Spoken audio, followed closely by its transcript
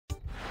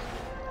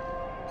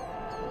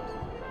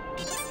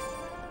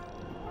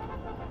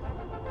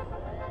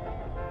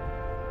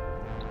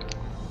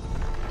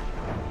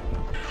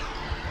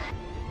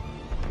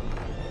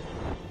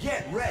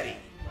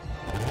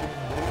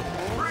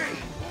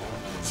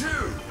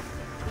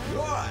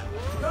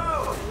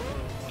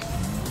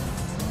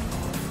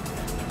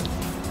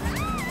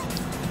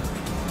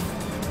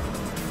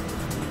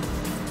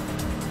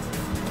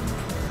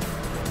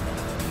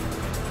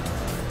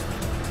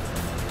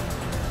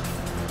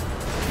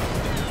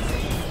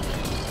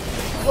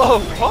Whoa,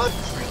 what?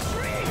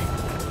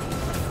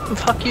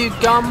 Fuck you,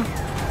 gum.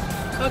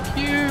 Fuck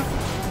you.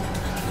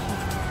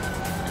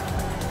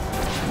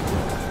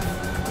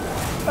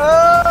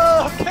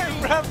 Oh, I'm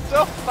getting rammed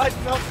off by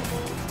knuckles.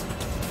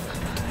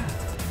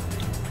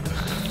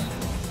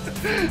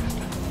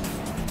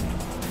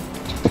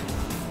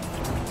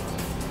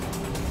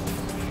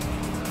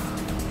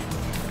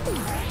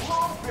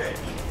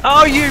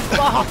 Oh, you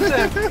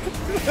bastard!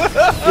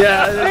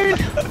 Yeah.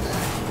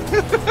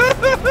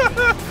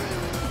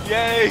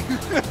 Yay!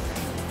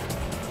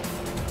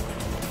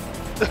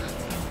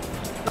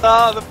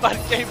 Ah, the bad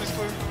game is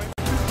coming from me.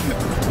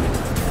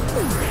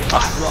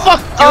 Fuck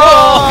you!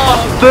 Oh!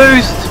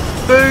 Boost!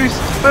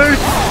 Boost!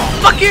 Boost!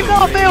 Fuck you,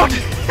 Garfield!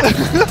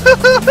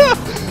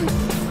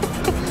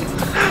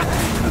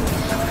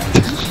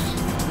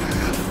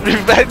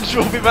 Revenge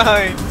will be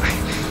mine.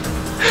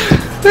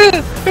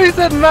 Who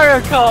said Mario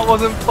Kart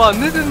wasn't fun?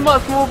 This is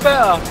much more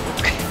better.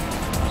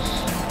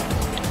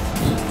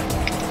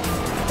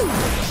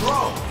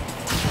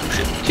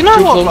 Do you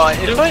know what, right?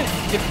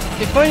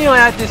 If only I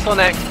had this on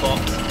Xbox.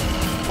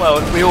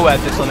 Well, we all had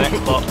this on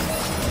Xbox.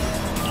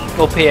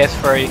 Or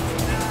PS3.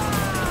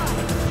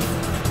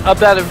 I'd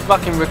be able to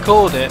fucking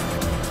record it.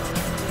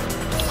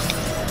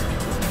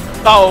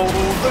 Oh,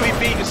 Louis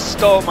B just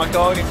stole my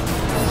guy.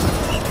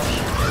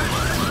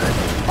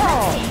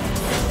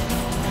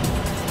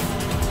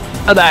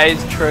 Oh, that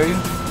is true.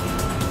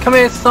 Come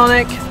here,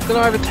 Sonic. I'm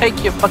gonna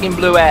overtake your fucking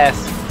blue ass.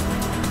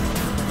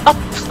 Oh,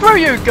 screw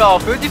you,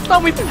 Garfield. You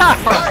stole me power.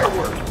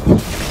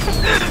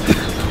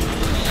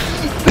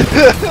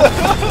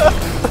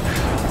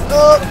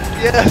 Oh,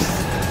 yes.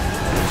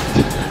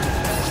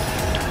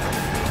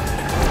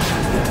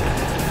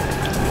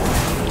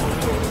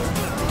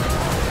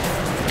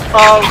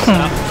 Oh,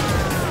 snap.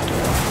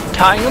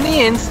 Cutting on the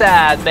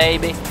inside,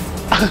 baby.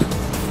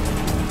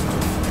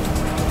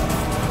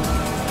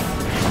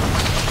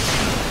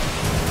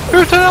 Who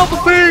turned out the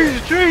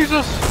bees?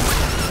 Jesus!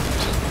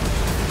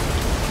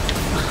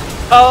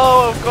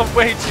 Oh, I've gone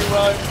way too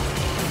low.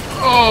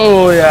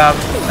 Oh yeah,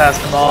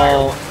 passed them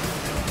all.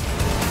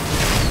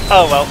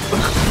 Oh well.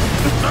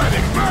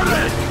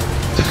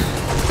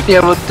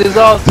 Yeah, well,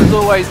 disasters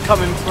always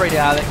come in free,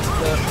 Alex.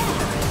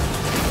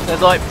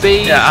 There's like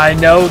bees. Yeah, I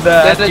know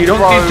that. There's a You don't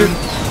drone, need to.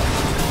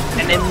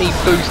 and then me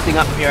boosting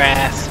up your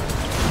ass.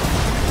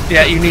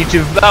 Yeah, you need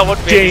to. That would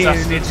be You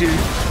exhausting. need to.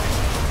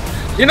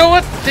 You know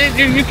what?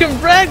 You can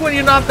brag when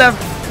you're not that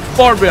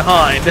far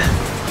behind.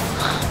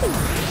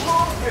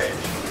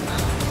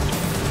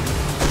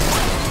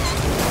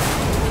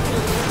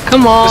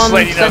 Come on, Just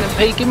letting you know.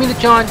 Centipede, give me the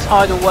giant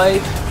tidal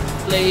wave,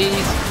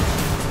 please.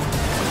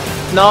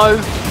 No?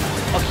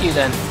 Fuck you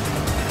then.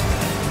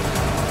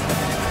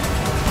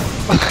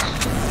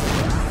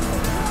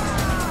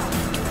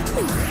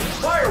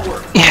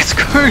 Firework! Yeah,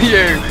 screw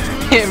you!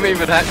 Hit me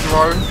with that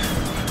drone.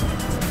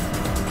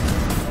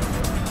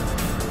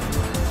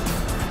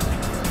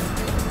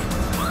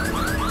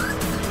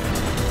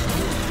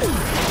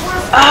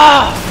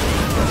 Ah!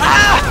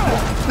 Ah!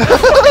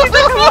 You're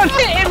the one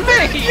hitting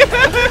me!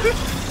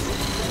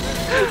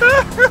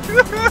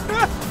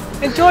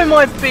 Enjoy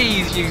my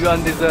bees, you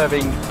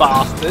undeserving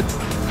bastards.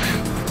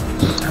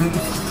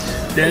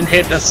 Didn't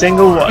hit a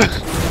single one.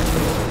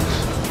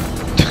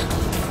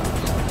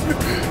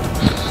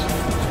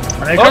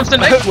 And here comes the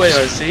next wave,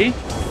 I see.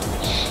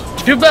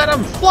 Too bad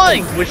I'm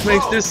flying, which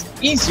makes this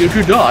easier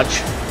to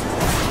dodge.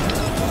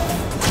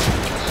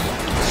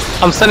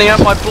 I'm sending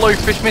out my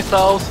bluefish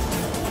missiles.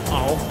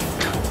 Oh.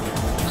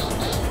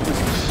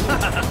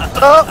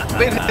 Oh,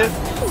 been hit.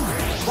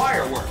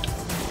 Firework!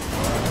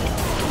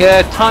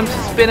 Yeah, time to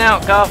spin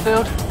out,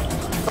 Garfield.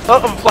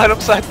 Oh, I'm flying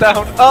upside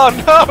down. Oh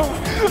no!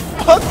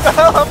 What the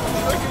hell happened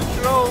to the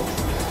controls?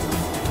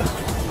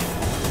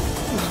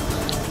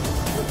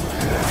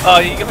 Oh,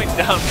 you're going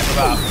down for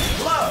that.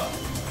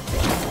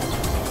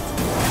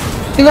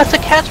 You have to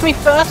catch me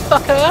first,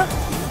 fucker.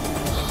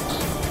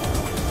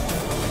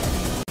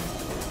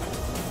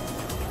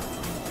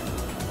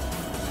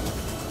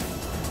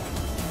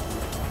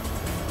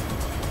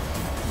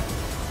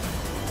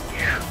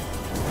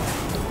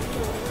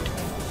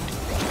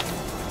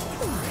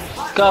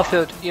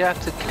 Garfield, you have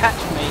to catch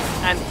me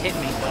and hit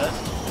me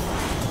first.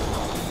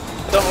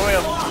 Don't worry,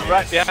 I'm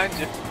right behind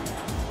you.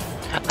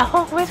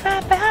 Oh, it's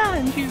right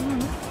behind you.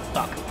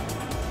 Fuck.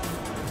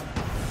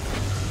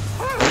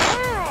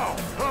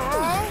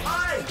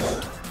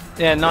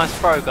 Yeah, nice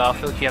throw,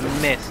 Garfield. You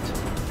missed.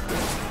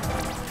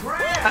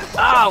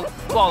 Ow,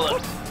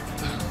 bollocks.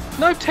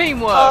 No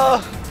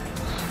teamwork.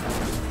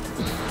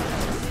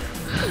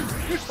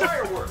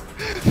 Firework!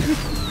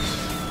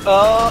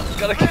 Oh,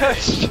 gotta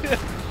catch.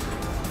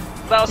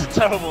 That was a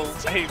terrible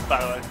aim, by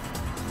the way.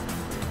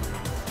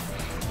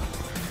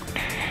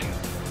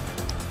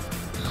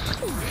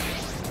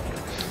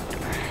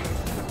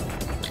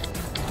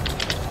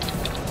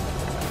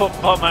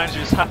 Football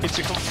manager is happy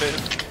to confirm.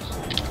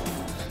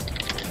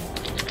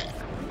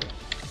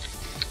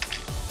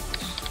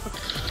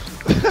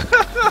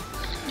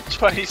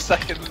 20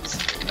 seconds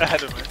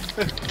ahead of me.